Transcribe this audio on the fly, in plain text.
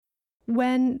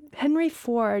When Henry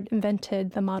Ford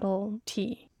invented the Model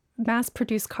T,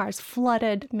 mass-produced cars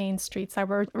flooded main streets that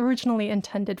were originally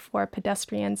intended for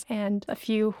pedestrians and a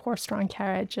few horse-drawn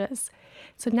carriages.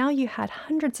 So now you had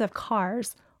hundreds of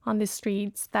cars on the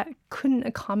streets that couldn't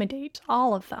accommodate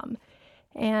all of them.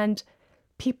 And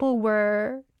people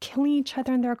were killing each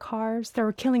other in their cars. They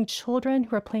were killing children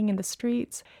who were playing in the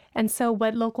streets. And so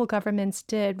what local governments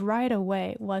did right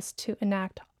away was to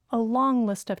enact a long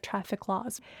list of traffic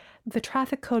laws. The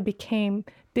traffic code became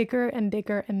bigger and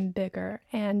bigger and bigger.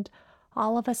 And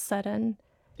all of a sudden,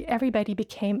 everybody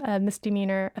became a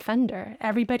misdemeanor offender.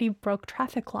 Everybody broke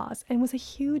traffic laws. And it was a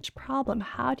huge problem.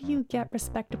 How do you get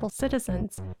respectable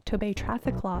citizens to obey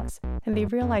traffic laws? And they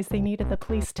realized they needed the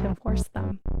police to enforce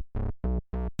them.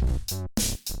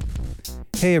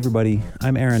 Hey everybody,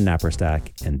 I'm Aaron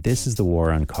Naparstak, and this is The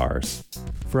War on Cars.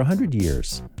 For 100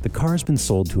 years, the car has been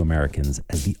sold to Americans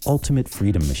as the ultimate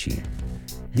freedom machine.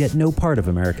 Yet no part of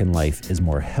American life is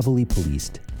more heavily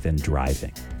policed than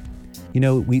driving. You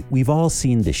know, we've all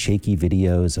seen the shaky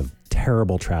videos of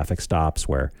terrible traffic stops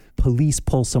where police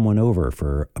pull someone over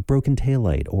for a broken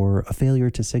taillight or a failure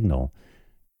to signal.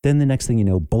 Then the next thing you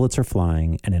know, bullets are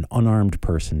flying and an unarmed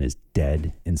person is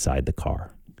dead inside the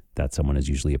car. That someone is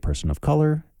usually a person of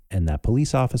color, and that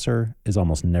police officer is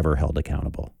almost never held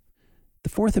accountable. The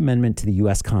Fourth Amendment to the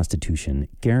U.S. Constitution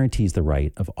guarantees the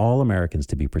right of all Americans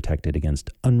to be protected against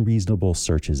unreasonable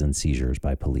searches and seizures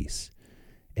by police.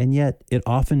 And yet, it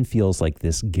often feels like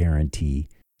this guarantee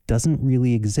doesn't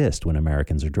really exist when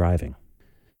Americans are driving.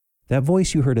 That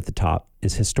voice you heard at the top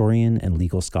is historian and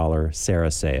legal scholar Sarah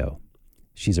Seo.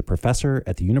 She's a professor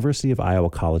at the University of Iowa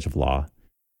College of Law,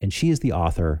 and she is the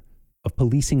author of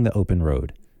Policing the Open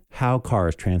Road: How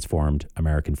Cars Transformed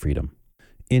American Freedom.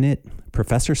 In it,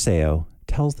 Professor Seo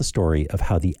tells the story of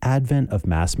how the advent of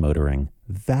mass motoring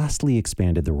vastly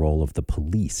expanded the role of the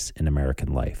police in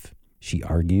American life. She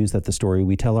argues that the story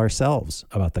we tell ourselves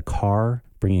about the car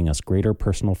bringing us greater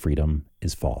personal freedom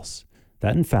is false.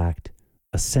 That, in fact,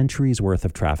 a century's worth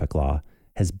of traffic law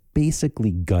has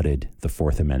basically gutted the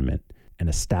Fourth Amendment and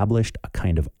established a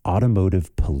kind of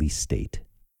automotive police state.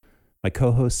 My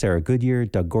co-hosts Sarah Goodyear,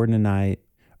 Doug Gordon, and I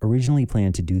originally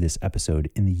planned to do this episode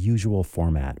in the usual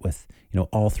format with,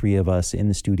 all three of us in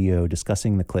the studio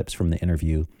discussing the clips from the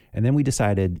interview. And then we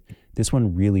decided this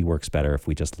one really works better if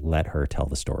we just let her tell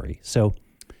the story. So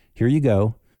here you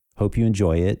go. Hope you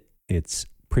enjoy it. It's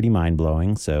pretty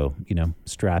mind-blowing, so,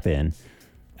 strap in.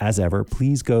 As ever,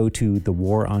 please go to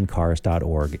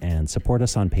thewaroncars.org and support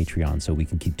us on Patreon so we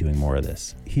can keep doing more of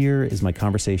this. Here is my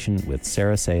conversation with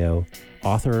Sarah Seo,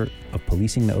 author of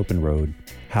Policing the Open Road: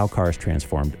 How Cars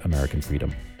Transformed American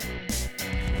Freedom.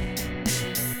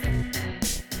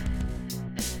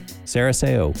 Sarah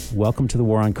Seo, welcome to The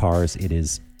War on Cars. It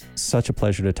is such a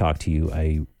pleasure to talk to you.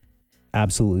 I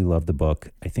absolutely love the book.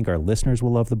 I think our listeners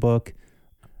will love the book.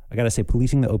 I got to say,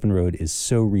 Policing the Open Road is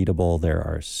so readable. There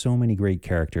are so many great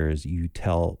characters. You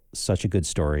tell such a good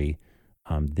story.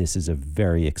 This is a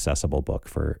very accessible book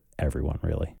for everyone,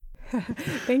 really.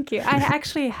 Thank you. I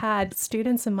actually had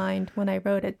students in mind when I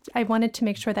wrote it. I wanted to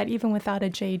make sure that even without a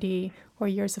JD or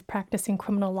years of practicing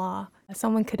criminal law,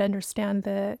 someone could understand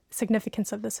the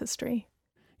significance of this history.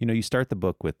 You start the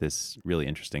book with this really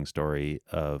interesting story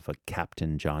of a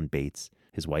Captain John Bates,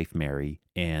 his wife Mary,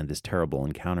 and this terrible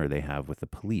encounter they have with the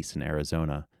police in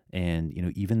Arizona. And,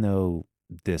 even though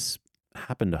this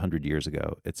happened 100 years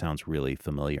ago, it sounds really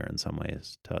familiar in some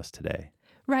ways to us today.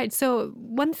 Right. So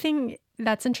one thing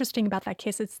that's interesting about that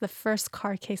case, it's the first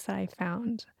car case that I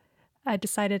found,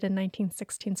 decided in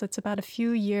 1916. So it's about a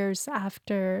few years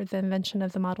after the invention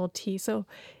of the Model T. So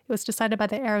it was decided by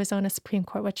the Arizona Supreme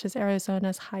Court, which is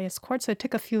Arizona's highest court. So it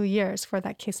took a few years for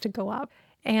that case to go up.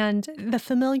 And the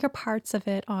familiar parts of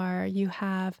it are you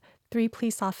have 3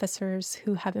 police officers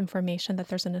who have information that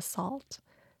there's an assault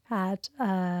at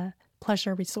a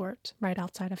pleasure resort right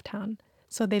outside of town.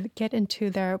 So they get into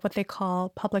their what they call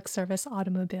public service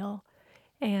automobile,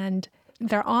 and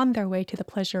they're on their way to the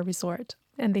pleasure resort.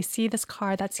 And they see this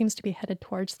car that seems to be headed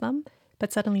towards them,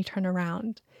 but suddenly turn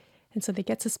around. And so they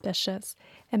get suspicious.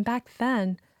 And back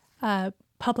then,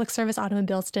 public service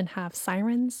automobiles didn't have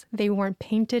sirens. They weren't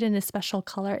painted in a special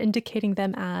color, indicating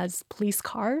them as police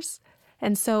cars.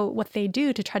 And so what they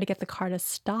do to try to get the car to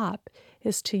stop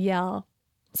is to yell,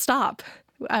 "Stop!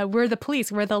 We're the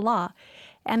police, we're the law."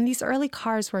 And these early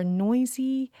cars were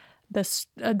noisy.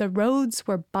 The roads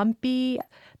were bumpy.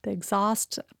 The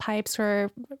exhaust pipes were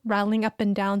rattling up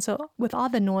and down. So with all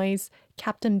the noise,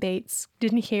 Captain Bates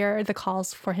didn't hear the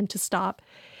calls for him to stop.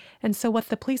 And so what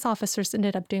the police officers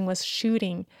ended up doing was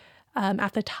shooting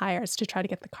at the tires to try to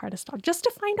get the car to stop, just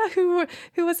to find out who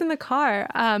was in the car.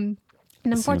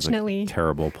 And Seems like unfortunately,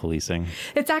 terrible policing.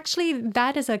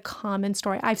 that is a common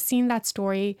story. I've seen that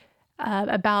story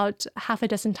about half a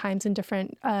dozen times in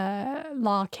different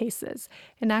law cases.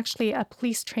 And actually, a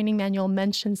police training manual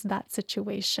mentions that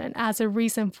situation as a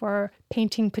reason for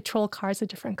painting patrol cars a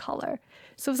different color.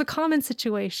 So it was a common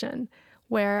situation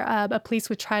where a police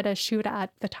would try to shoot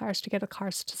at the tires to get the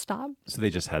cars to stop. So they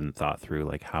just hadn't thought through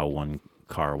like how one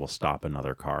car will stop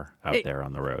another car out there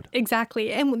on the road.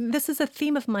 Exactly. And this is a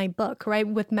theme of my book, right?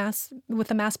 With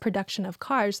the mass production of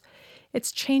cars,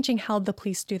 it's changing how the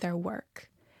police do their work.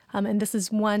 And this is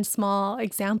one small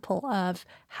example of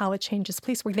how it changes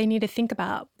police work. They need to think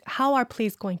about how are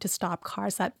police going to stop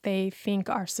cars that they think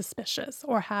are suspicious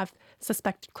or have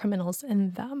suspected criminals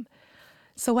in them.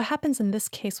 So what happens in this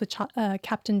case with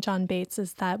Captain John Bates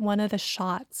is that one of the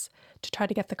shots to try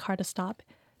to get the car to stop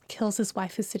kills his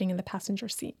wife who's sitting in the passenger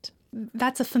seat.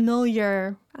 That's a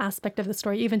familiar aspect of the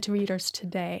story, even to readers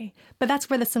today. But that's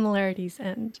where the similarities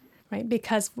end, right?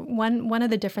 Because one of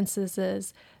the differences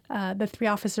is the three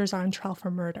officers are on trial for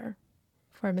murder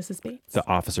for Mrs. Bates. The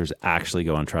officers actually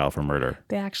go on trial for murder.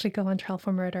 They actually go on trial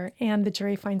for murder, and the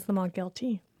jury finds them all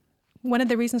guilty. One of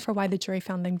the reasons for why the jury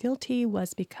found them guilty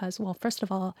was because, well, first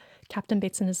of all, Captain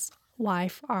Bates and his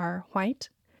wife are white.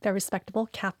 They're respectable.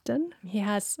 Captain, he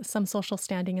has some social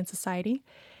standing in society,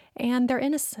 and they're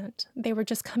innocent. They were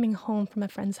just coming home from a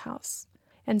friend's house.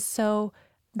 And so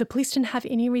the police didn't have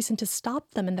any reason to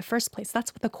stop them in the first place.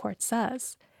 That's what the court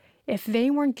says. If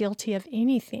they weren't guilty of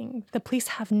anything, the police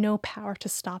have no power to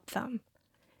stop them.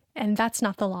 And that's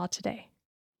not the law today.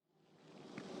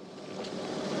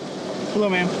 Hello,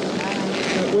 ma'am.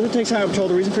 With the Texas Highway Patrol,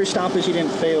 the reason for your stop is you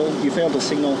failed to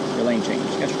signal your lane change.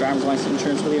 You got your driver's license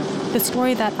insurance with you? The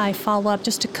story that I follow up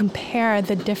just to compare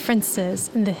the differences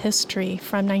in the history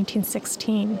from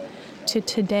 1916 to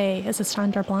today is a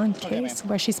Sandra Blanc case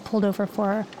where she's pulled over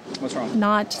for What's wrong?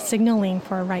 not signaling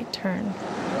for a right turn.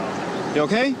 You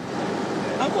okay?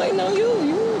 I'm waiting on you.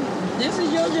 This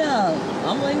is your job.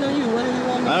 I'm waiting on you. What do you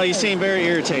want me to Oh, say? you seem very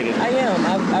irritated. I am.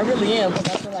 I really am,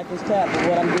 because I feel like it's crap for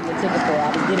what I'm getting a ticket for. I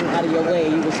was getting out of your way.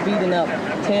 You were speeding up,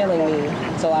 tailing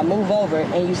me. So I move over,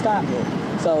 and you stopped me.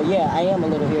 So, yeah, I am a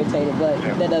little irritated, but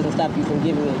that doesn't stop you from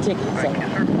giving me a ticket. So,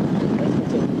 let's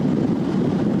continue.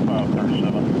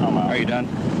 Are you done?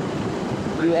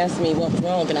 You asked me what was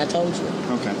wrong, and I told you.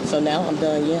 Okay. So now I'm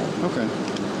done, yeah. Okay.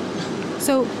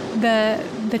 So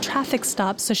the traffic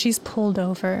stops, so she's pulled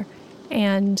over,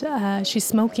 and she's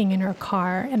smoking in her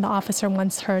car, and the officer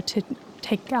wants her to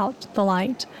take out the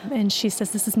light. And she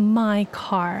says, "This is my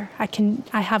car.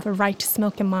 I have a right to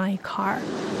smoke in my car."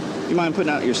 You mind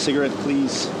putting out your cigarette,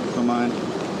 please? Don't mind.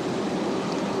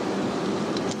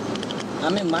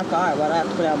 I'm in my car. Why do I have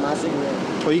to put out my cigarette?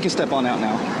 Well, you can step on out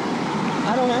now.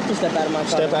 I don't have to step out of my car.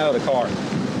 Step out of the car.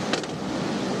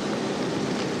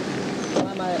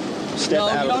 Why am I... Step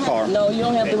out of the car. No, you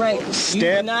don't have the right.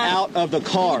 Step out of the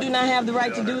car. You do not have the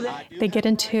right to do that. They get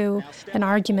into an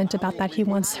argument about that. He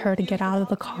wants her to get out of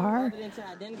the car.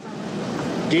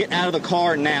 Get out of the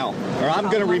car now, or I'm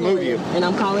going to remove you. And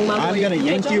I'm calling my lawyer. I'm going to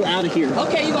yank you out of here.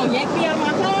 Okay, you going to yank me out of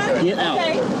my car? Get out.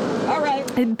 Okay, all right.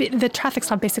 The traffic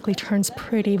stop basically turns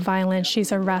pretty violent.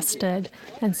 She's arrested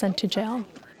and sent to jail.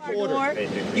 Order.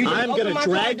 I'm open going my to car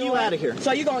drag you door. out of here.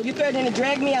 So you threatening to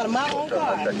drag me out of my own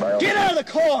car? Get out of the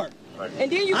car!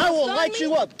 And then you I will stop light me?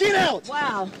 you up. Get out!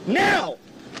 Wow. Now!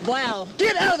 Wow.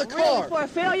 Get out of the Really, car! for a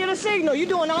failure to signal. You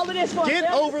doing all of this for a Get failure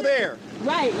to over signal? there.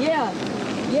 Right, yeah.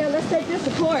 Yeah, let's take this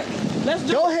to court. Let's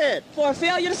do Go it. ahead. For a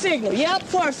failure to signal. Yep,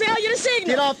 for a failure to signal.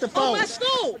 Get off the phone. On my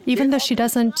school. Even though she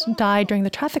doesn't die during the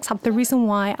traffic stop, the reason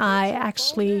why I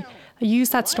actually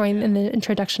use that story in the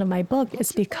introduction of my book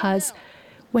is because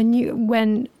when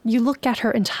you look at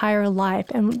her entire life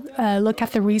and look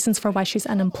at the reasons for why she's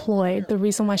unemployed, the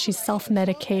reason why she's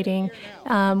self-medicating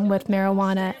with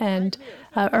marijuana and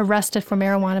arrested for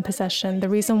marijuana possession, the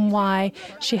reason why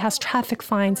she has traffic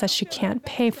fines that she can't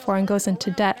pay for and goes into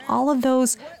debt, all of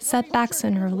those setbacks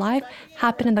in her life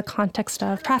happen in the context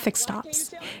of traffic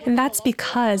stops. And that's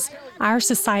because our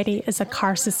society is a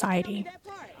car society.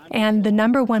 And the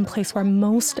number one place where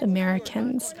most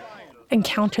Americans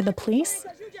encounter the police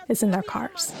is in their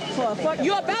cars.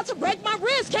 You're about to break my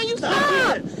wrist. Can you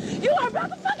stop? You are about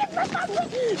to fucking break my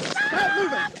wrist. Stop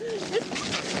moving!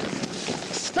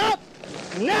 Stop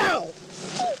now!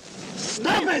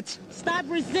 Stop it! Stop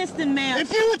resisting, man.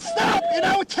 If you would stop, and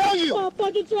I would tell You you! are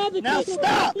fucking traffic. Now signal.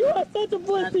 stop! You are such a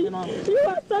pussy. You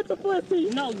are such a pussy.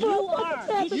 No, you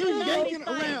are. You're yanking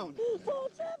around.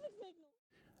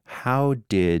 How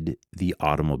did the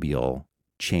automobile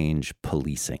change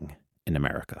policing in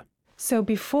America? So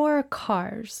before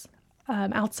cars,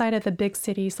 outside of the big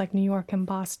cities like New York and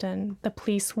Boston, the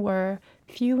police were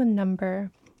few in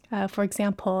number. For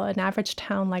example, an average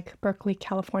town like Berkeley,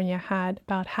 California, had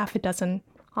about half a dozen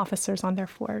officers on their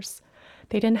force.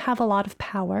 They didn't have a lot of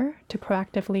power to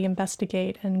proactively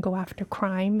investigate and go after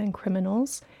crime and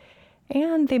criminals.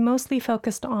 And they mostly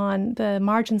focused on the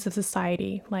margins of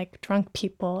society, like drunk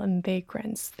people and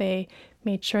vagrants. They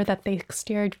made sure that they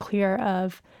steered clear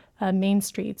of main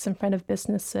streets in front of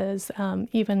businesses,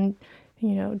 even,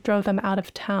 drove them out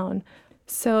of town.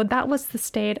 So that was the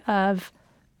state of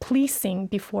policing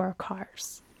before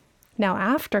cars. Now,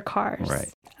 after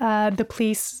cars, the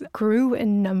police grew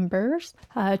in numbers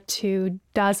to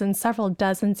dozens, several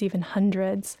dozens, even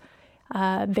hundreds.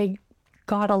 They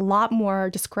got a lot more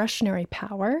discretionary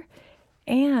power.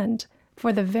 And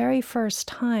for the very first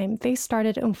time, they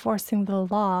started enforcing the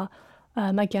law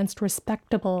against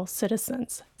respectable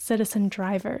citizens, citizen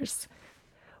drivers.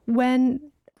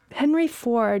 When Henry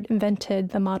Ford invented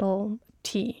the Model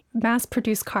T,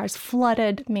 mass-produced cars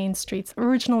flooded main streets,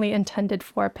 originally intended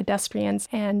for pedestrians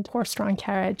and horse-drawn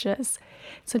carriages.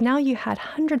 So now you had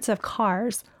hundreds of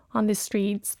cars on the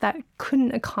streets that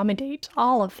couldn't accommodate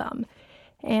all of them.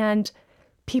 And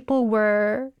people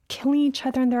were killing each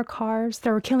other in their cars.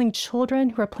 They were killing children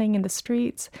who were playing in the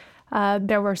streets.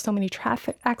 There were so many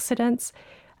traffic accidents.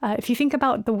 If you think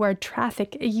about the word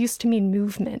traffic, it used to mean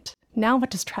movement. Now what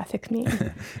does traffic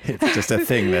mean? It's just a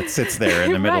thing that sits there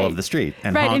in the middle of the street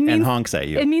and, and honks at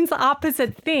you. It means the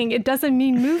opposite thing. It doesn't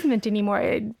mean movement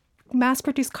anymore.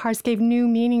 Mass-produced cars gave new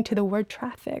meaning to the word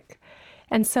traffic.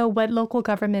 And so what local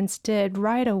governments did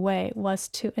right away was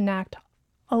to enact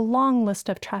a long list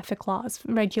of traffic laws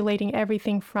regulating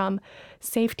everything from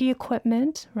safety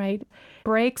equipment, right?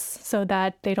 Brakes so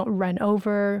that they don't run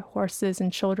over horses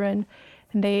and children.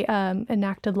 And they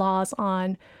enacted laws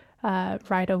on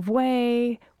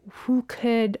right-of-way, who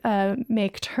could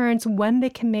make turns, when they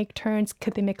can make turns,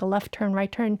 could they make a left turn,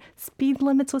 right turn. Speed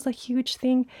limits was a huge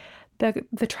thing.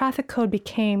 The traffic code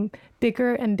became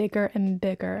bigger and bigger and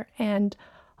bigger. And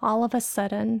all of a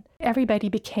sudden, everybody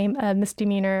became a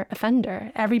misdemeanor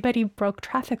offender. Everybody broke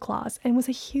traffic laws. And it was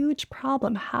a huge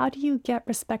problem. How do you get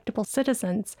respectable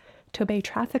citizens to obey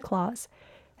traffic laws?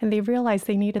 And they realized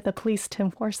they needed the police to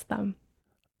enforce them.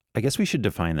 I guess we should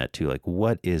define that too. Like,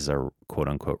 what is a quote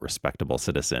unquote respectable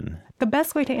citizen? The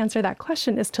best way to answer that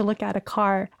question is to look at a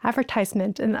car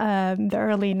advertisement in the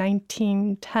early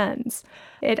 1910s.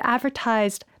 It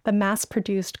advertised the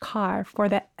mass-produced car for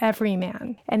the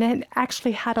everyman. And it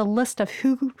actually had a list of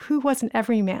who was an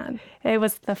everyman. It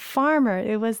was the farmer,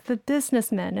 it was the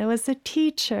businessman, it was the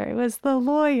teacher, it was the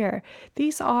lawyer.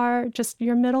 These are just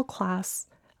your middle-class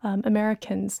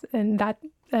Americans in that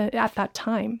at that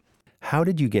time. How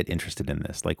did you get interested in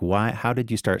this? Like, how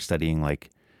did you start studying like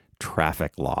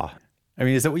traffic law? I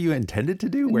mean, is that what you intended to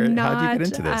do? How did you get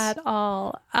into this? Not at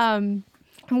all.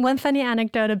 One funny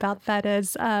anecdote about that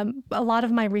is a lot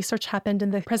of my research happened in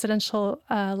the presidential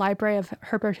library of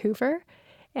Herbert Hoover.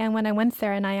 And when I went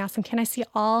there and I asked him, can I see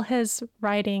all his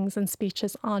writings and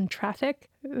speeches on traffic?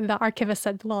 The archivist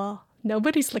said, well,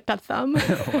 nobody's looked at them.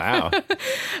 Wow.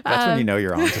 That's when you know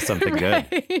you're onto something good.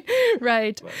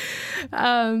 Right.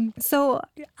 So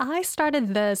I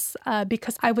started this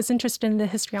because I was interested in the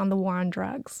history on the war on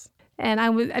drugs. And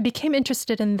I became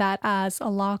interested in that as a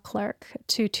law clerk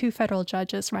to 2 federal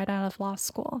judges right out of law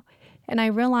school. And I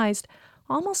realized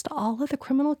almost all of the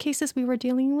criminal cases we were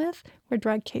dealing with were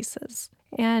drug cases.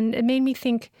 And it made me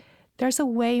think there's a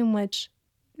way in which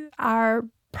our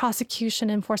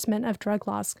prosecution enforcement of drug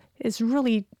laws is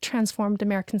really transformed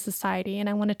American society, and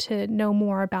I wanted to know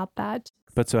more about that.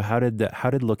 But so how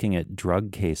did looking at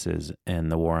drug cases and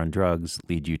the war on drugs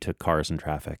lead you to cars and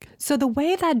traffic? So the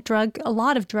way that a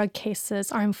lot of drug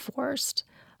cases are enforced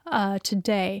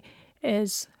today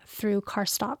is through car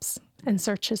stops and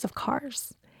searches of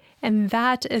cars. And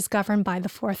that is governed by the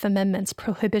Fourth Amendment's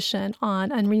prohibition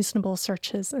on unreasonable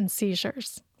searches and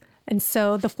seizures. And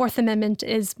so the Fourth Amendment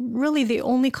is really the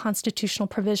only constitutional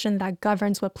provision that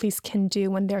governs what police can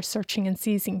do when they're searching and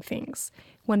seizing things,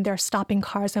 when they're stopping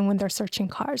cars and when they're searching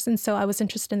cars. And so I was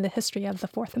interested in the history of the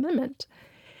Fourth Amendment.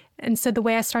 And so the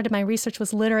way I started my research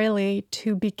was literally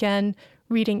to begin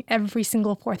reading every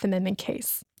single Fourth Amendment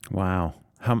case. Wow.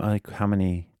 How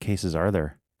many cases are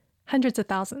there? Hundreds of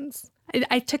thousands.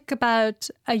 I took about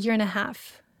a year and a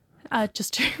half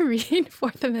just to read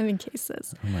Fourth Amendment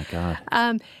cases. Oh, my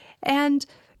God. And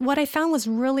what I found was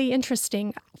really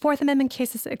interesting. Fourth Amendment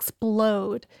cases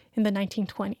explode in the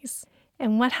 1920s.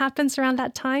 And what happens around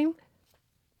that time?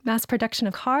 Mass production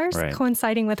of cars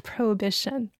coinciding with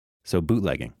prohibition. So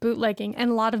bootlegging.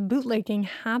 And a lot of bootlegging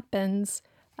happens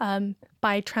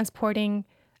by transporting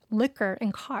liquor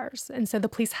in cars. And so the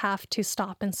police have to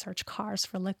stop and search cars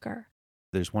for liquor.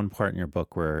 There's one part in your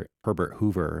book where Herbert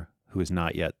Hoover, who is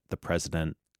not yet the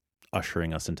president,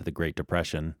 ushering us into the Great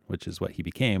Depression, which is what he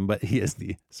became, but he is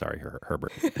sorry,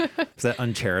 Herbert. Is that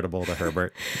uncharitable to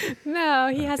Herbert? No,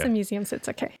 he has a museum, so it's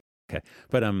okay. Okay.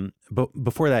 But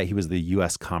before that, he was the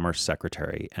U.S. Commerce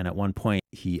Secretary. And at one point,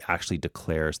 he actually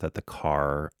declares that the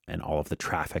car and all of the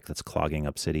traffic that's clogging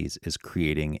up cities is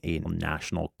creating a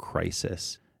national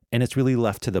crisis. And it's really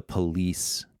left to the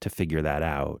police to figure that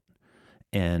out.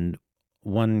 And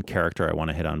one character I want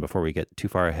to hit on before we get too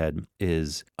far ahead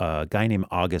is a guy named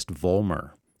August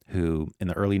Vollmer, who in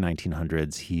the early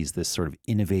 1900s, he's this sort of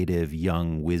innovative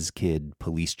young whiz kid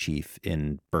police chief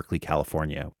in Berkeley,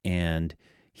 California. And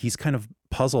he's kind of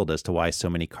puzzled as to why so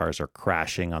many cars are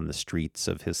crashing on the streets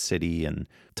of his city. And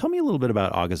tell me a little bit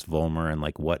about August Vollmer and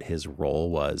like what his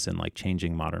role was in like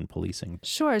changing modern policing.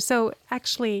 Sure. So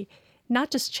actually,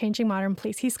 not just changing modern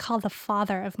police, he's called the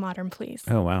father of modern police.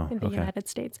 Oh, wow. In the United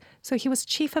States. So he was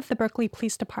chief of the Berkeley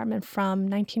Police Department from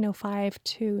 1905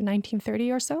 to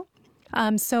 1930 or so.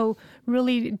 So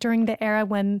really during the era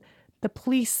when the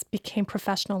police became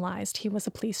professionalized, he was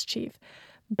a police chief.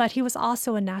 But he was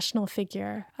also a national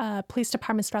figure. Police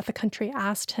departments throughout the country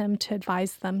asked him to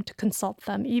advise them, to consult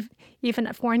them.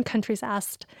 Even foreign countries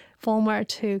asked Vollmer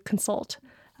to consult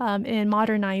in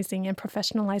modernizing and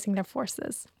professionalizing their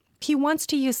forces. He wants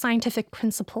to use scientific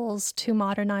principles to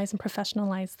modernize and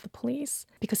professionalize the police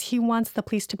because he wants the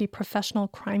police to be professional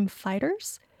crime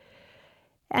fighters.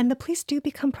 And the police do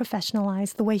become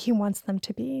professionalized the way he wants them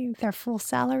to be. They're full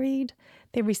salaried,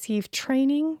 they receive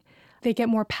training, they get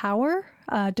more power,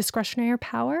 discretionary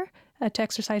power to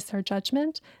exercise their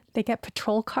judgment. They get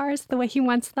patrol cars the way he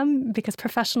wants them because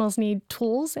professionals need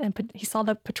tools, and he saw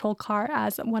the patrol car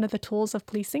as one of the tools of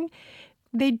policing.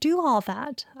 They do all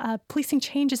that. Policing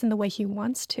changes in the way he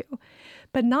wants to,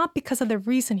 but not because of the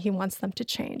reason he wants them to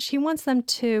change. He wants them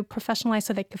to professionalize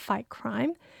so they can fight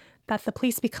crime, that the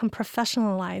police become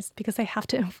professionalized because they have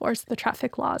to enforce the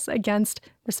traffic laws against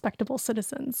respectable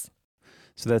citizens.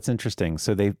 So that's interesting.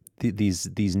 So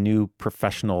these new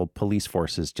professional police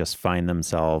forces just find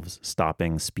themselves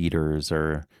stopping speeders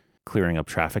or clearing up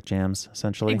traffic jams,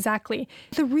 essentially? Exactly.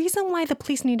 The reason why the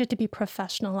police needed to be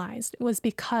professionalized was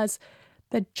because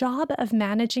the job of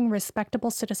managing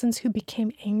respectable citizens who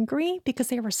became angry because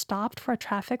they were stopped for a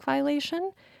traffic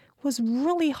violation was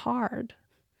really hard.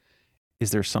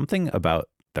 Is there something about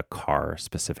the car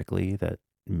specifically that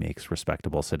makes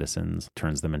respectable citizens,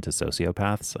 turns them into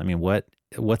sociopaths? I mean,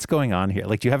 what's going on here?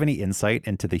 Like, do you have any insight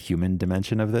into the human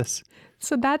dimension of this?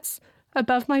 So that's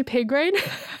above my pay grade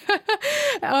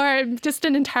or just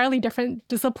an entirely different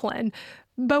discipline.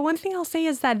 But one thing I'll say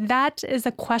is that is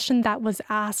a question that was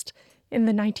asked in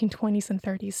the 1920s and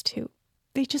 30s too.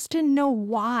 They just didn't know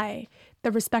why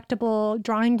the respectable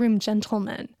drawing room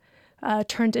gentleman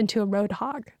turned into a road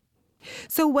hog.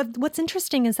 So what's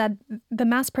interesting is that the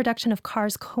mass production of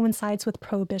cars coincides with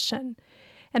Prohibition.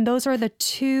 And those are the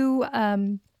two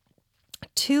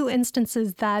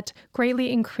instances that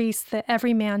greatly increase the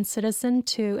everyman citizen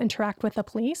to interact with the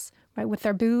police, right, with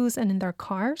their booze and in their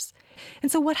cars.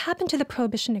 And so what happened to the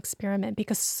Prohibition experiment?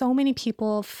 Because so many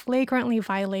people flagrantly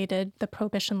violated the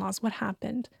Prohibition laws, what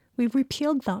happened? We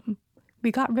repealed them.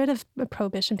 We got rid of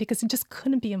Prohibition because it just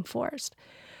couldn't be enforced.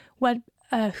 What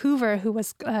Hoover, who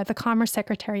was the Commerce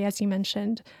Secretary, as you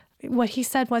mentioned, what he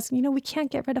said was, we can't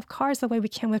get rid of cars the way we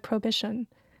can with Prohibition.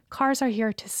 Cars are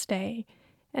here to stay.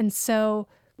 And so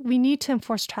we need to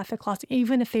enforce traffic laws,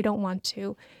 even if they don't want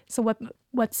to. So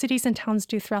what cities and towns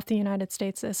do throughout the United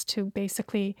States is to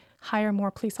basically hire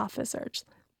more police officers.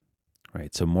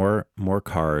 Right. So more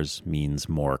cars means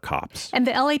more cops. And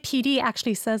the LAPD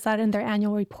actually says that in their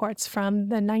annual reports from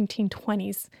the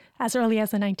 1920s, as early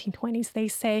as the 1920s. They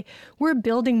say, we're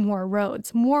building more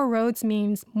roads. More roads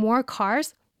means more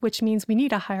cars, which means we need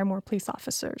to hire more police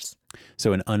officers.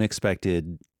 So an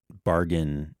unexpected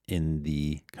bargain in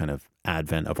the kind of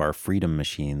advent of our freedom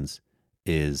machines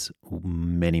is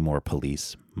many more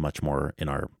police, much more in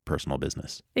our personal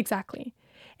business. Exactly.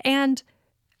 And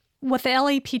what the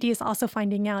LAPD is also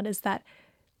finding out is that,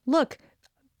 look,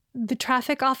 the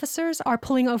traffic officers are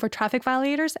pulling over traffic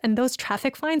violators, and those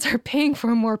traffic fines are paying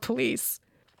for more police.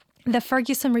 The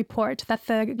Ferguson report that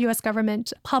the U.S.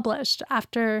 government published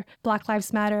after Black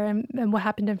Lives Matter and what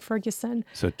happened in Ferguson.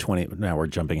 So now we're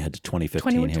jumping ahead to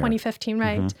 2015 here. 2015,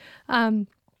 right. Mm-hmm.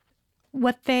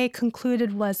 What they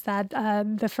concluded was that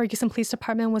the Ferguson Police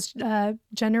Department was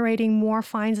generating more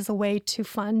fines as a way to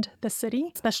fund the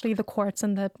city, especially the courts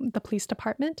and the police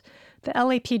department. The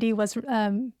LAPD was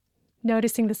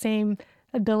noticing the same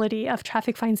ability of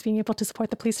traffic fines being able to support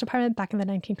the police department back in the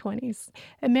 1920s.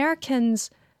 Americans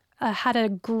had a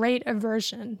great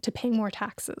aversion to paying more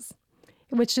taxes,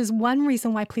 which is one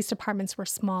reason why police departments were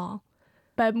small.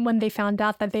 But when they found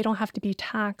out that they don't have to be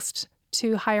taxed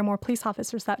to hire more police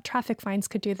officers, that traffic fines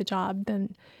could do the job,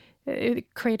 then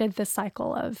it created this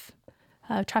cycle of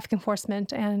traffic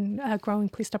enforcement and growing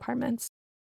police departments.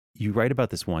 You write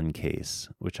about this one case,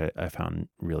 which I found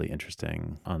really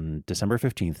interesting. On December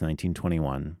 15th,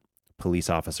 1921, police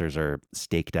officers are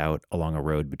staked out along a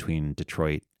road between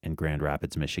Detroit and Grand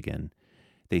Rapids, Michigan.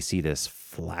 They see this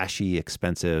flashy,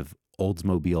 expensive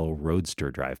Oldsmobile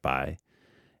Roadster drive by,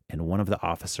 and one of the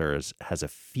officers has a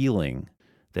feeling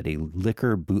that a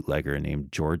liquor bootlegger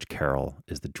named George Carroll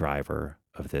is the driver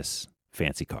of this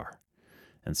fancy car.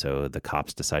 And so the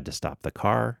cops decide to stop the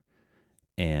car.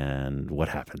 And what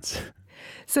happens?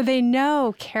 So they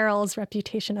know Carroll's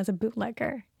reputation as a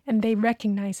bootlegger, and they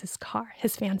recognize his car,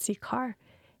 his fancy car.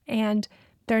 And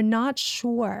they're not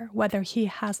sure whether he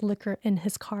has liquor in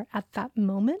his car at that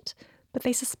moment, but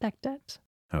they suspect it.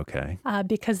 Okay.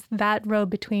 Because that road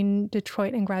between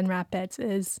Detroit and Grand Rapids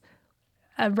is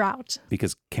a route.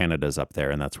 Because Canada's up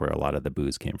there, and that's where a lot of the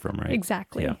booze came from, right?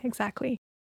 Exactly, Yeah. exactly.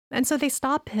 And so they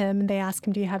stop him. They ask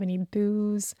him, do you have any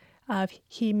booze?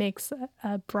 He makes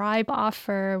a bribe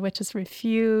offer, which is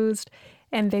refused.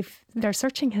 And they're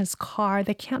searching his car.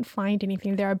 They can't find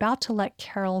anything. They're about to let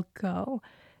Carroll go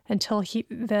until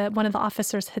one of the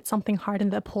officers hits something hard in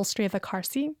the upholstery of the car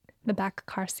seat, the back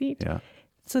car seat. Yeah.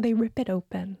 So they rip it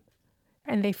open,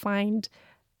 and they find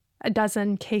a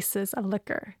dozen cases of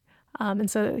liquor. And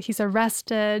so he's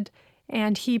arrested,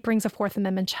 and he brings a Fourth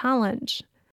Amendment challenge.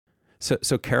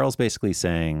 So Carroll's basically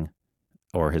saying,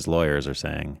 or his lawyers are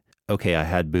saying, okay, I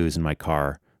had booze in my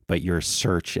car, but your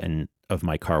search of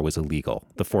my car was illegal.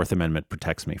 The Fourth Amendment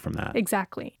protects me from that.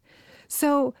 Exactly.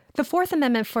 So the Fourth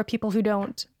Amendment, for people who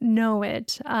don't know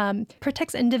it,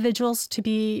 protects individuals to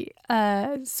be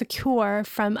secure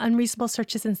from unreasonable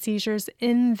searches and seizures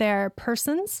in their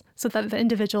persons, so that the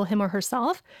individual, him or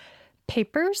herself,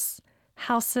 papers,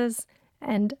 houses,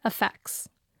 and effects.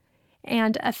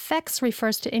 And effects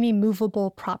refers to any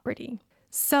movable property.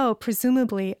 So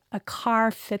presumably a car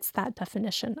fits that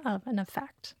definition of an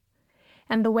effect.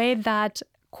 And the way that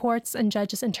courts and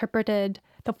judges interpreted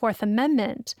the Fourth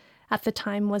Amendment at the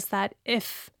time was that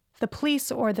if the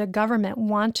police or the government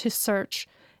want to search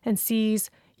and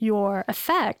seize your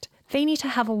effect, they need to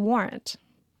have a warrant.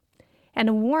 And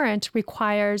a warrant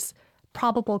requires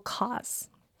probable cause.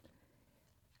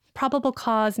 Probable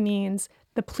cause means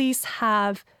the police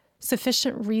have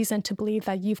sufficient reason to believe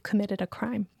that you've committed a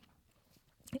crime.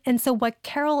 And so what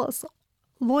Carroll's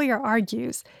lawyer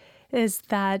argues is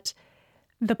that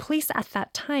the police at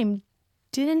that time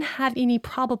didn't have any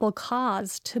probable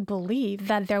cause to believe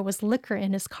that there was liquor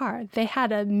in his car. They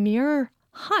had a mere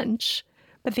hunch,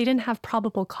 but they didn't have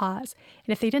probable cause.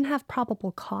 And if they didn't have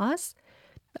probable cause,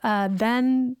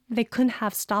 then they couldn't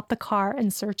have stopped the car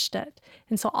and searched it.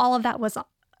 And so all of that was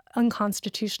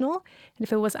unconstitutional. And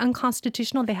if it was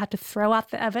unconstitutional, they had to throw out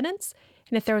the evidence.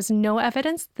 And if there was no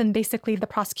evidence, then basically the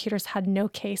prosecutors had no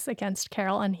case against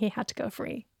Carroll and he had to go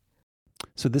free.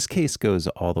 So this case goes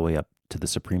all the way up to the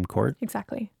Supreme Court?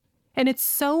 Exactly. And it's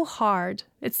so hard.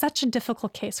 It's such a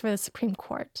difficult case for the Supreme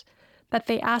Court that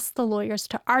they asked the lawyers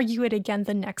to argue it again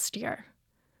the next year.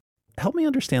 Help me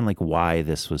understand why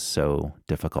this was so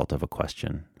difficult of a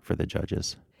question for the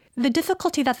judges. The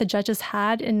difficulty that the judges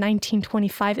had in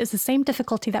 1925 is the same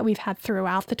difficulty that we've had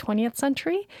throughout the 20th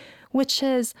century, which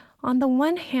is, on the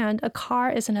one hand, a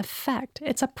car is an effect.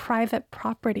 It's a private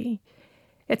property.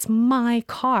 It's my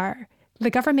car. The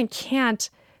government can't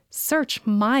search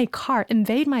my car,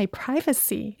 invade my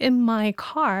privacy in my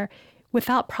car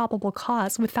without probable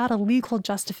cause, without a legal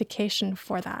justification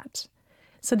for that.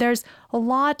 So there's a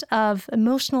lot of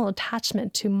emotional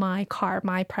attachment to my car,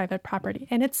 my private property,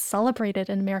 and it's celebrated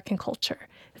in American culture.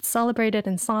 It's celebrated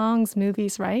in songs,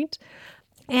 movies, right?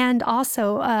 And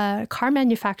also, car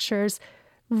manufacturers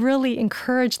really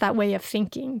encourage that way of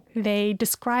thinking. They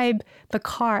describe the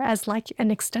car as like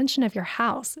an extension of your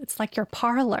house. It's like your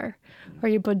parlor or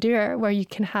your boudoir, where you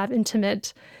can have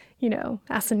intimate,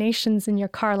 assignations in your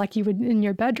car like you would in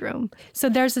your bedroom. So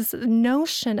there's this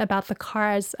notion about the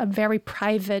car as a very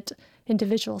private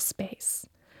individual space.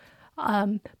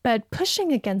 But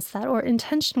pushing against that, or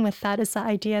intention with that, is the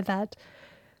idea that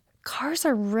cars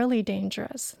are really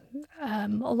dangerous. A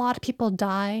lot of people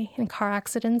die in car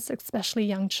accidents, especially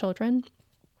young children.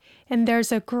 And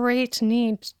there's a great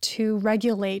need to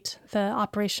regulate the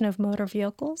operation of motor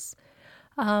vehicles.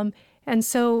 And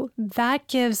so that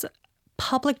gives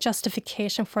public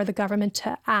justification for the government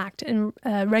to act in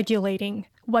regulating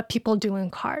what people do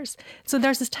in cars. So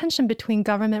there's this tension between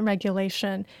government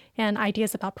regulation and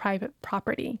ideas about private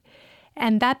property.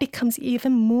 And that becomes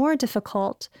even more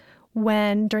difficult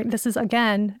when, during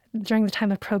the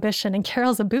time of Prohibition, and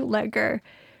Carroll's a bootlegger,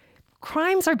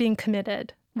 crimes are being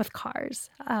committed with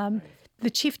cars. The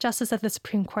Chief Justice of the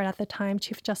Supreme Court at the time,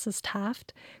 Chief Justice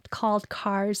Taft, called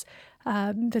cars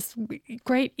this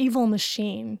great evil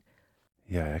machine.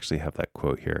 Yeah, I actually have that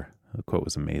quote here. The quote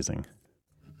was amazing.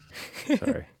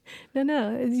 Sorry.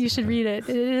 No, you should read it.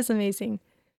 It is amazing.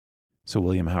 So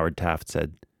William Howard Taft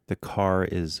said, the car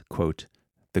is, quote,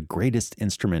 the greatest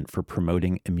instrument for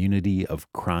promoting immunity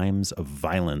of crimes of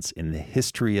violence in the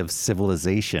history of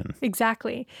civilization.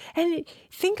 Exactly. And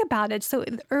think about it. So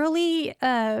early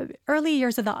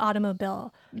years of the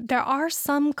automobile, there are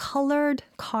some colored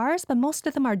cars, but most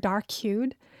of them are dark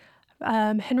hued.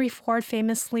 Henry Ford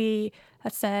famously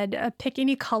said, pick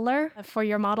any color for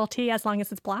your Model T as long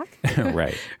as it's black.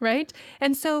 Right. Right.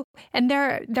 And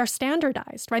they're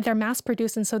standardized, right? They're mass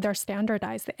produced, and so they're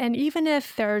standardized. And even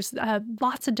if there's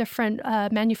lots of different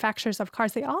manufacturers of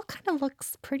cars, they all kind of look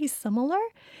pretty similar.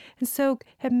 And so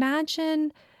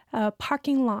imagine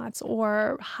parking lots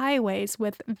or highways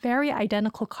with very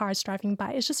identical cars driving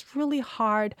by. It's just really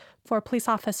hard for police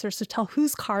officers to tell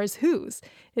whose car is whose.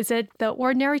 Is it the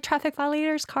ordinary traffic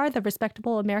violator's car, the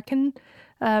respectable American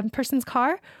person's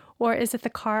car, or is it the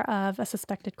car of a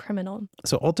suspected criminal?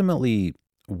 So ultimately,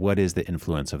 what is the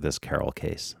influence of this Carroll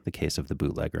case, the case of the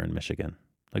bootlegger in Michigan?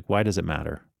 Like, why does it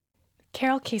matter?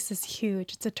 Carroll case is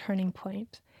huge. It's a turning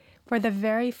point. For the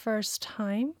very first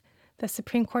time, the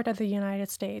Supreme Court of the United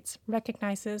States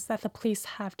recognizes that the police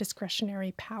have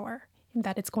discretionary power and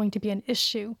that it's going to be an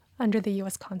issue under the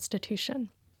U.S.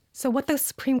 Constitution. So what the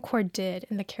Supreme Court did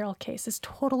in the Carroll case is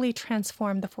totally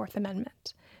transform the Fourth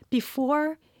Amendment.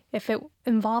 Before, if it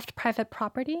involved private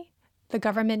property, the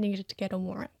government needed to get a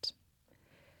warrant.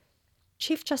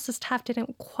 Chief Justice Taft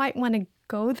didn't quite want to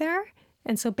go there.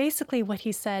 And so basically what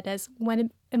he said is when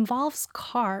it involves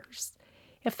cars,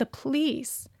 if the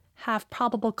police have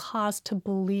probable cause to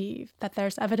believe that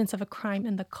there's evidence of a crime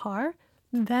in the car,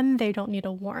 then they don't need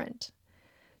a warrant.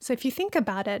 So if you think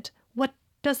about it, what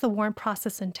does the warrant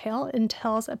process entail? It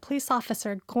entails a police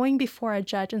officer going before a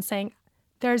judge and saying,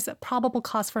 there's a probable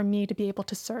cause for me to be able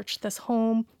to search this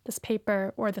home, this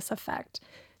paper, or this effect.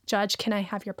 Judge, can I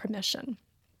have your permission?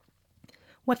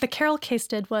 What the Carroll case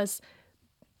did was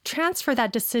transfer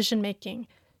that decision-making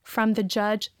from the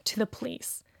judge to the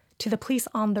police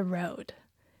on the road.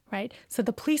 Right? So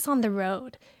the police on the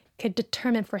road could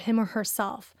determine for him or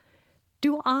herself,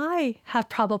 do I have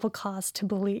probable cause to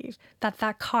believe that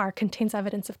that car contains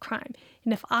evidence of crime?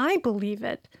 And if I believe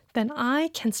it, then I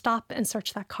can stop and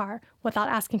search that car without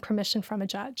asking permission from a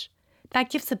judge. That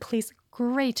gives the police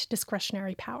great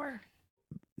discretionary power.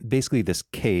 Basically, this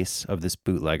case of this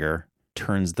bootlegger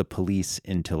turns the police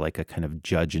into like a kind of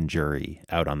judge and jury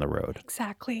out on the road.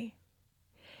 Exactly.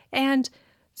 And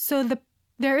so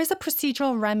there is a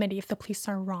procedural remedy if the police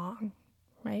are wrong,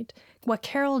 right? What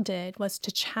Carroll did was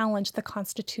to challenge the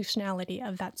constitutionality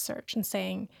of that search and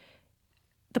saying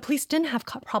the police didn't have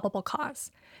probable cause.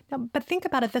 Now, but think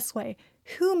about it this way.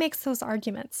 Who makes those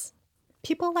arguments?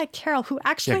 People like Carroll who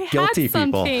actually had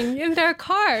something in their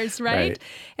cars, right?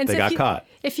 And they got caught.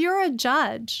 If you're a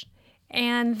judge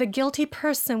and the guilty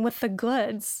person with the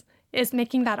goods is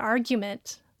making that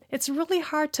argument, it's really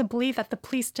hard to believe that the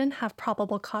police didn't have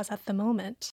probable cause at the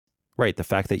moment. Right. The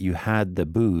fact that you had the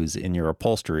booze in your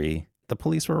upholstery, the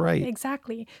police were right.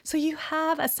 Exactly. So you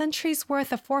have a century's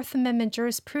worth of Fourth Amendment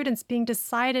jurisprudence being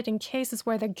decided in cases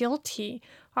where the guilty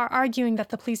are arguing that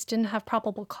the police didn't have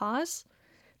probable cause.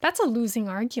 That's a losing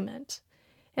argument.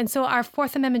 And so our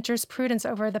Fourth Amendment jurisprudence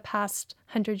over the past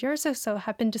 100 years or so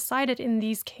have been decided in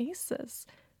these cases.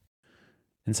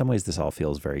 In some ways, this all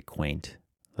feels very quaint.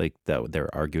 Like that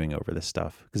they're arguing over this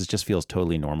stuff because it just feels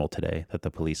totally normal today that the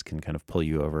police can kind of pull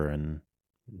you over and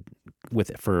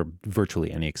for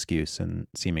virtually any excuse and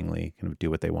seemingly kind of do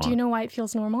what they want. Do you know why it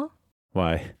feels normal?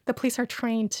 Why? The police are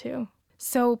trained to.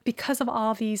 So because of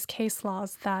all these case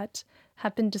laws that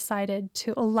have been decided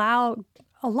to allow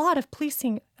a lot of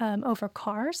policing over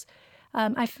cars,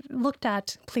 I've looked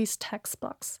at police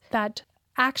textbooks that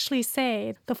actually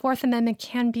say the Fourth Amendment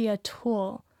can be a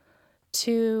tool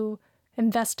to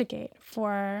investigate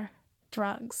for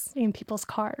drugs in people's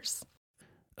cars.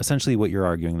 Essentially what you're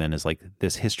arguing then is like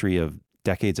this history of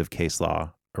decades of case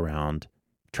law around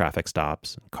traffic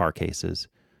stops, car cases.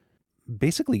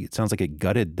 Basically, it sounds like it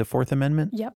gutted the Fourth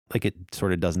Amendment. Yep. Like it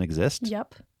sort of doesn't exist.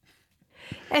 Yep.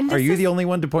 And Are this you is, the only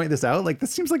one to point this out? Like,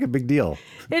 this seems like a big deal.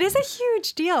 it is a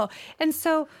huge deal. And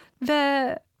so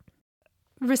the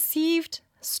received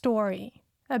story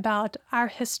about our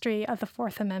history of the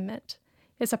Fourth Amendment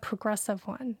is a progressive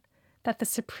one, that the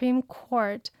Supreme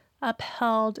Court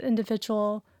upheld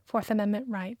individual Fourth Amendment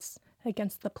rights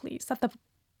against the police, that the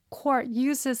court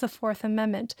uses the Fourth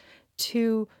Amendment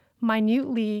to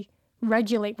minutely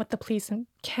regulate what the police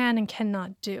can and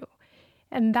cannot do.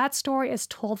 And that story is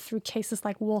told through cases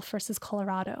like Wolf versus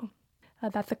Colorado,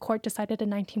 that the court decided in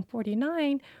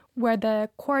 1949, where the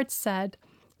court said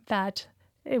that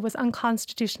it was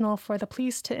unconstitutional for the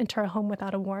police to enter a home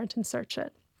without a warrant and search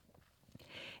it.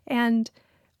 And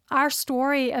our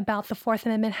story about the Fourth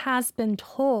Amendment has been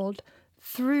told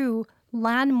through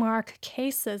landmark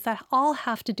cases that all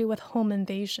have to do with home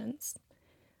invasions.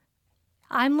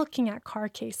 I'm looking at car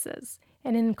cases,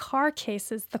 and in car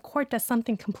cases, the court does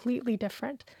something completely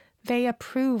different. They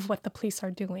approve what the police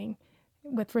are doing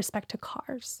with respect to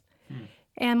cars.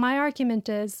 And my argument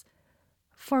is,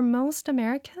 for most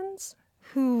Americans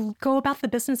who go about the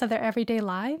business of their everyday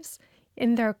lives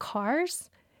in their cars,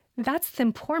 that's the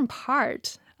important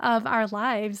part of our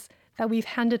lives that we've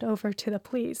handed over to the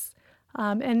police.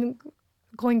 And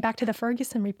going back to the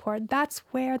Ferguson report, that's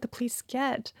where the police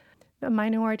get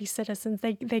minority citizens.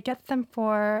 They get them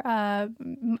for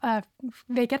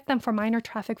minor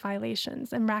traffic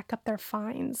violations and rack up their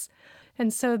fines.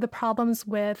 And so the problems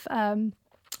with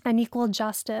unequal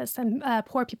justice and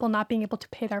poor people not being able to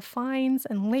pay their fines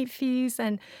and late fees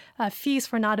and fees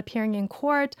for not appearing in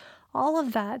court, all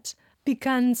of that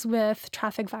begins with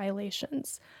traffic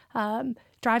violations.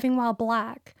 Driving while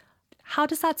black. How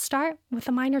does that start? With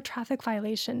a minor traffic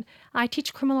violation. I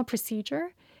teach criminal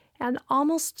procedure, and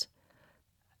almost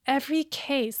every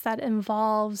case that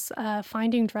involves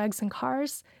finding drugs in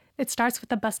cars, it starts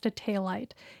with a busted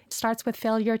taillight. It starts with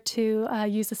failure to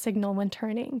use a signal when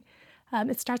turning.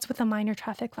 It starts with a minor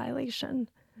traffic violation.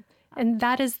 And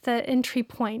that is the entry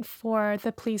point for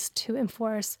the police to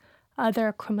enforce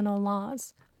other criminal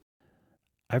laws.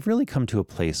 I've really come to a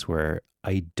place where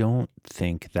I don't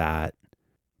think that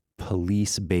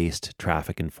police-based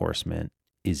traffic enforcement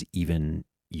is even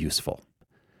useful.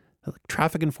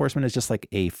 Traffic enforcement is just like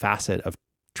a facet of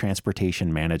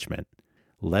transportation management.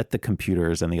 Let the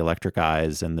computers and the electric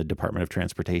eyes and the Department of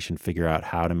Transportation figure out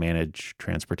how to manage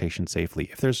transportation safely.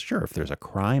 If there's a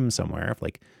crime somewhere, if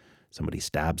like somebody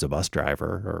stabs a bus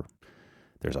driver or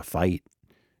there's a fight,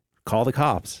 call the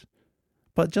cops.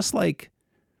 But just like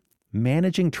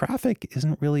managing traffic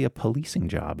isn't really a policing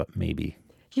job, maybe.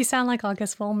 You sound like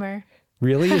August Vollmer.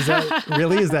 Really? Is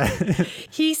that?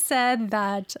 He said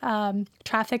that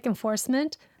traffic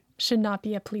enforcement should not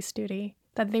be a police duty,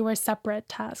 that they were separate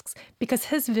tasks, because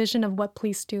his vision of what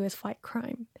police do is fight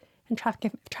crime. And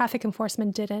traffic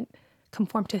enforcement didn't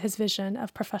conform to his vision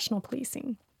of professional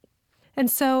policing.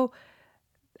 And so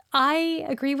I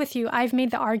agree with you. I've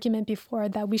made the argument before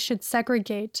that we should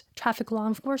segregate traffic law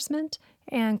enforcement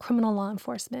and criminal law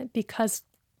enforcement, because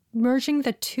merging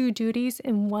the two duties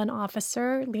in one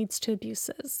officer leads to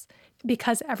abuses,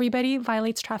 because everybody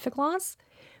violates traffic laws,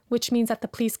 which means that the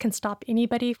police can stop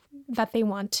anybody that they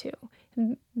want to.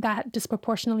 And that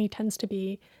disproportionately tends to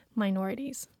be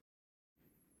minorities.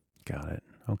 Got it.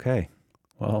 Okay.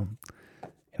 Well,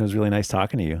 it was really nice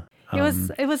talking to you. It was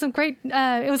a great,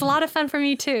 it was a lot of fun for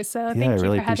me too. So thank you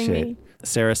really for having appreciate me. it.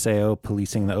 Sarah Seo,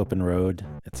 Policing the Open Road.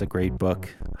 It's a great book.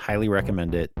 Highly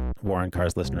recommend it. War on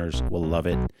Cars listeners will love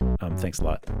it. Thanks a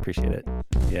lot. Appreciate it.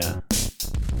 Yeah.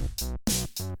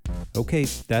 Okay,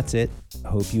 that's it.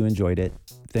 Hope you enjoyed it.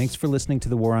 Thanks for listening to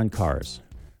the War on Cars.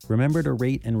 Remember to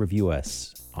rate and review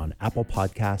us on Apple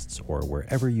Podcasts or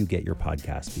wherever you get your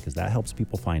podcasts, because that helps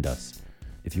people find us.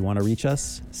 If you want to reach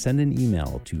us, send an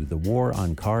email to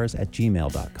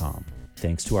thewaroncars@gmail.com.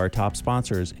 Thanks to our top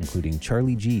sponsors, including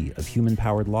Charlie G. of Human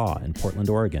Powered Law in Portland,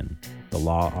 Oregon, the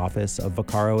Law Office of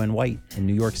Vaccaro and White in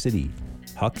New York City,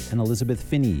 Huck and Elizabeth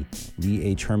Finney, Lee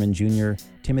H. Herman Jr.,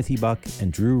 Timothy Buck,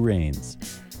 and Drew Rains.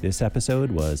 This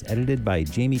episode was edited by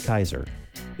Jamie Kaiser.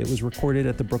 It was recorded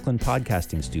at the Brooklyn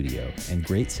Podcasting Studio and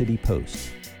Great City Post.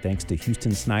 Thanks to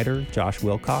Houston Snyder, Josh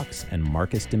Wilcox, and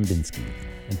Marcus Dembinski.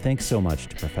 And thanks so much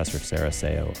to Professor Sarah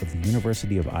Seo of the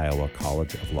University of Iowa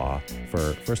College of Law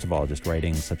for, first of all, just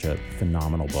writing such a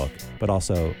phenomenal book, but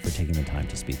also for taking the time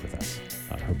to speak with us.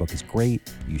 Her book is great.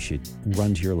 You should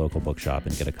run to your local bookshop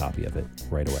and get a copy of it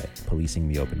right away. Policing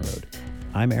the Open Road.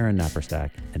 I'm Aaron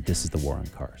Napperstack, and this is The War on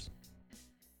Cars.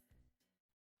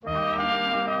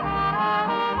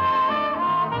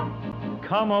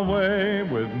 Come away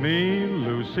with me,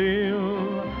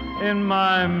 Lucille, in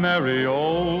my merry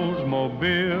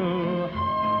Oldsmobile.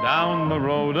 Down the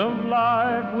road of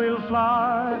life we'll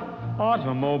fly,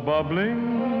 Automo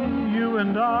bubbling, you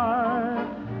and I.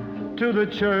 To the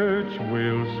church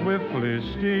we'll swiftly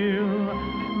steal,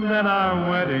 then our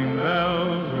wedding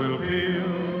bells will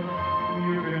peal.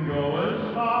 You can go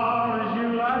as far as